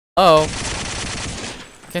Oh.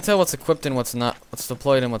 Can't tell what's equipped and what's not, what's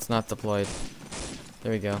deployed and what's not deployed.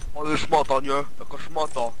 There we go. Ale szmata, nie? Jaka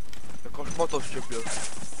szmata. Jaka szmata z ciebie.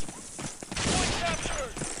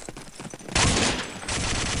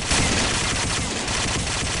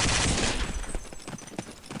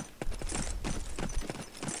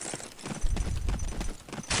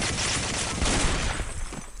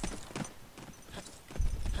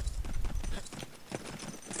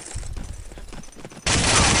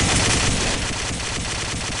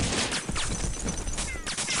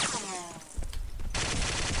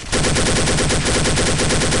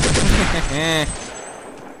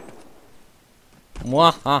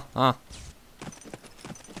 Mwahaha.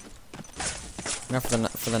 Now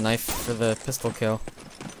for the knife, for the pistol kill.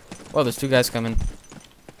 Whoa, there's two guys coming.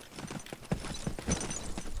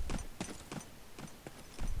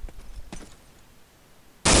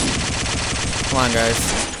 Come on, guys.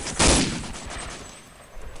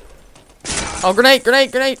 Oh, grenade,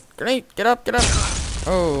 grenade, grenade, grenade! Get up, get up!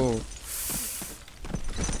 Oh.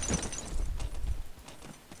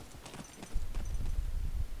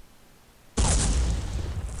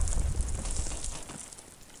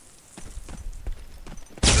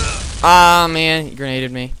 Ah, man, he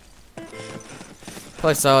grenaded me.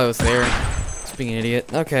 Probably saw I was there. Just being an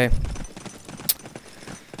idiot. Okay.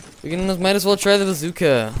 We might as well try the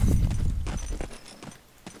bazooka.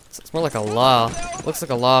 It's more like a law. Looks like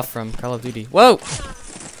a law from Call of Duty. Whoa!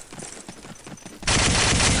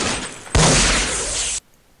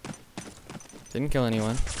 Didn't kill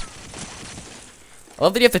anyone. I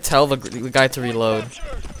love that you have to tell the guy to reload.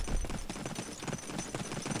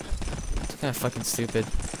 It's kind of fucking stupid.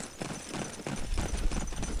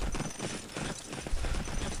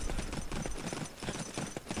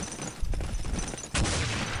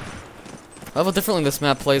 I love how differently this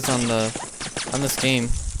map plays on this game.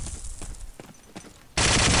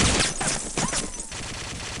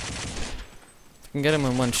 I can get him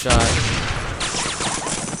in one shot.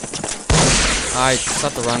 I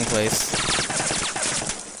shot the wrong place.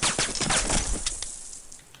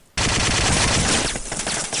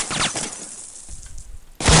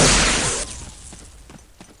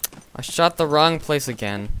 I shot the wrong place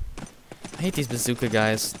again. I hate these bazooka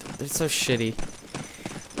guys. They're so shitty.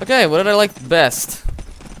 Okay, what did I like best?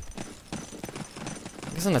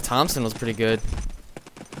 I guess on the Thompson was pretty good.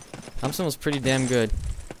 Thompson was pretty damn good.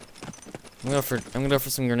 I'm gonna go for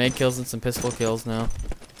some grenade kills and some pistol kills now.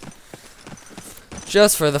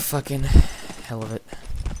 Just for the fucking hell of it.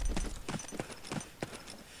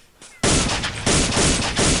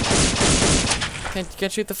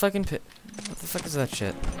 Can't shoot the fucking pit. What the fuck is that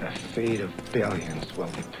shit? The fate of billions will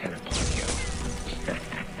depend upon you.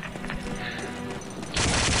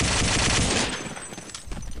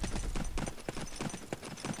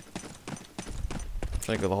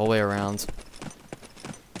 Try to go the whole way around.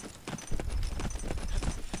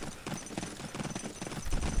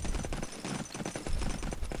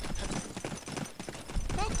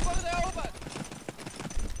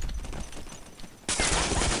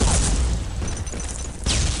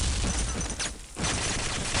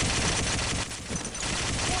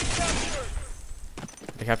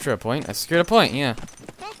 Did I capture a point? I secured a point, yeah.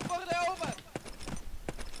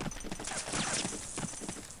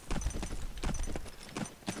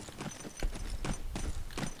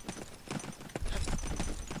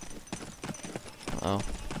 Oh,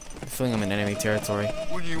 I'm feeling I'm in enemy territory.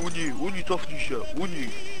 Uni, cofnij się,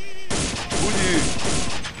 Uni.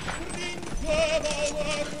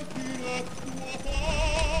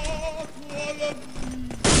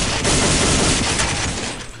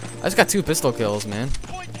 I just got 2 pistol kills, man.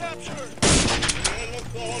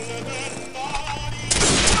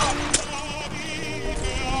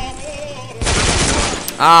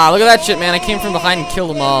 Ah, look at that shit, man. I came from behind and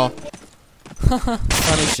killed them all.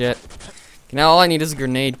 Funny shit. Now all I need is a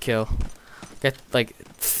grenade kill. Get like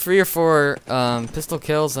 3 or 4 pistol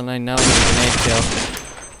kills, and I now need a grenade kill.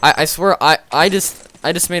 I swear I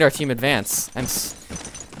just made our team advance.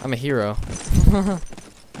 I'm a hero.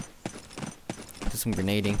 Do some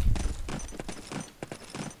grenading.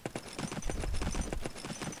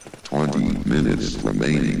 20 minutes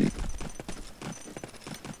remaining.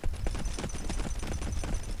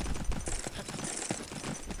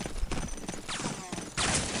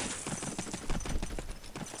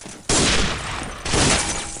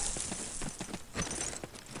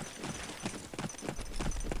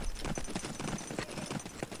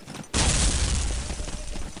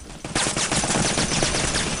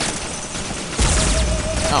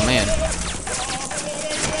 Oh man.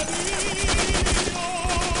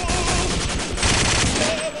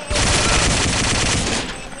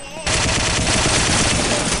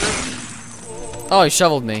 Oh, he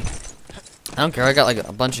shoveled me. I don't care, I got like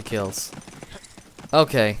a bunch of kills.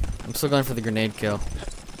 Okay, I'm still going for the grenade kill.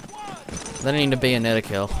 Then I need a bayonet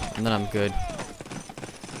kill, and then I'm good.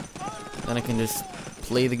 Then I can just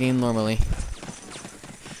play the game normally.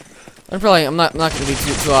 I'm not gonna do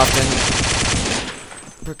too often.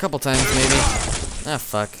 For a couple times maybe. Ah,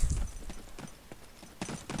 fuck.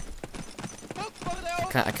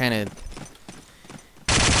 I kinda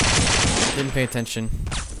didn't pay attention.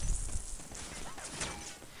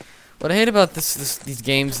 What I hate about these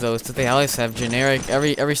games though is that they always have generic.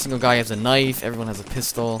 Every single guy has a knife. Everyone has a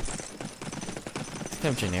pistol. It's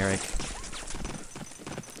kind of generic.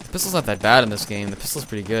 The pistol's not that bad in this game. The pistol's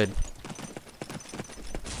pretty good.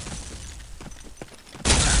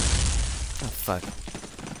 Oh fuck.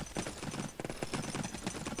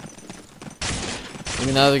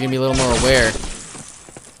 Maybe now they're gonna be a little more aware.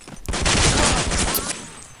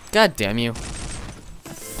 God damn you.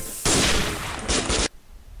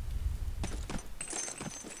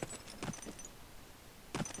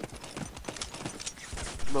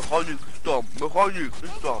 Mechanik, stop. Mechanik,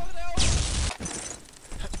 stop.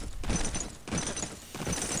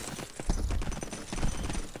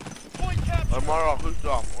 Amara,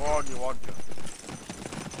 stop. Oh, you want to.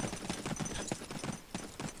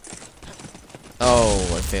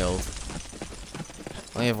 Oh, I failed.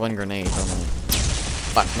 I only have one grenade. Oh no.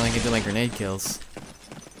 Fuck, now I can do my grenade kills.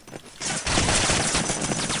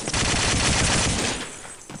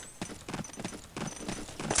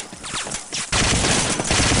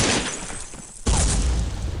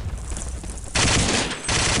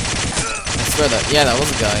 I swear that, yeah, that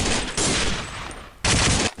was a guy.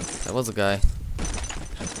 That was a guy.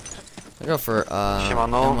 I go for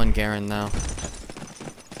M1 Garen now.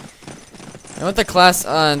 I went the class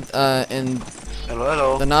in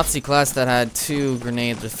Hello. the Nazi class that had 2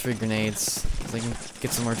 grenades or 3 grenades, so I can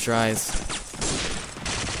get some more tries.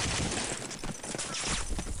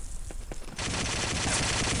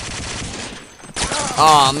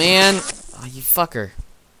 Aw, man! Oh, you fucker.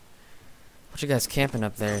 What you guys camping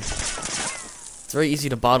up there? It's very easy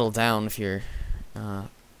to bottle down if you're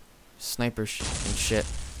sniper and shit.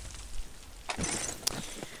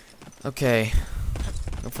 Okay,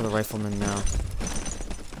 go for the rifleman now.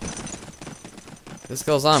 If this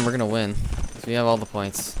goes on, we're gonna win. Because we have all the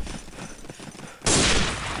points.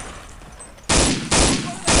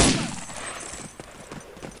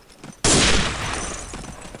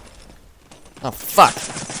 Oh, fuck!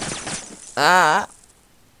 Ah!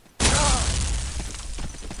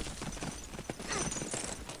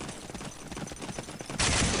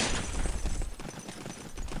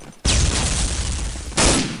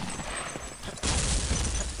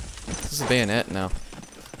 This is a bayonet? No.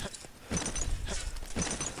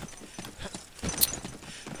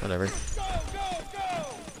 Whatever. The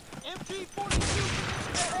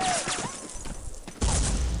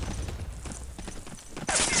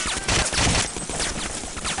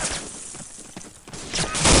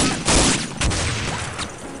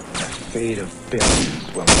fate of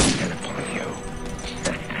billions will depend upon you.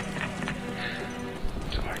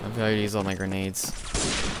 I've already used all my grenades.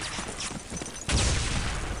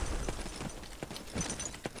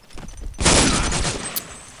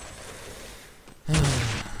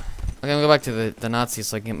 I'm gonna go back to the Nazis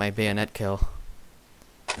so I can get my bayonet kill.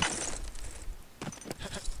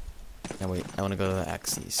 No wait, I wanna go to the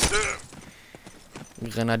Axis.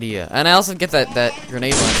 Grenadier. And I also get that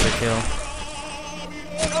grenade launcher kill.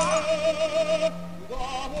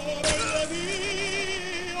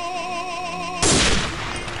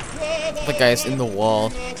 The guy's in the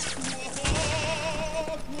wall.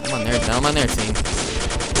 I'm on their, I'm on their team.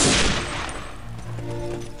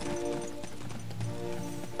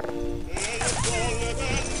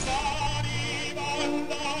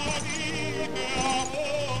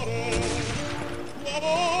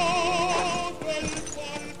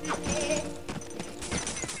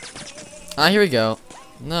 Ah, here we go.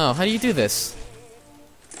 No, how do you do this?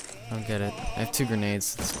 I don't get it. I have 2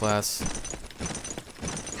 grenades this class.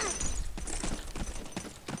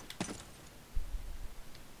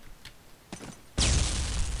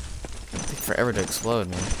 It takes forever to explode,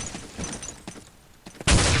 man.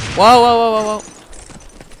 Whoa, whoa, whoa, whoa, whoa!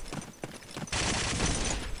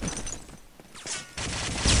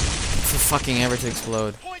 It's for fucking ever to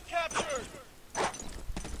explode.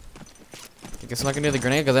 I guess I'm not gonna do the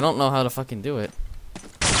grenade because I don't know how to fucking do it.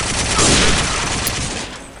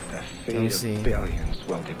 The fate of billions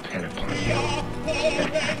will depend upon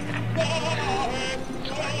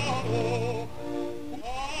you.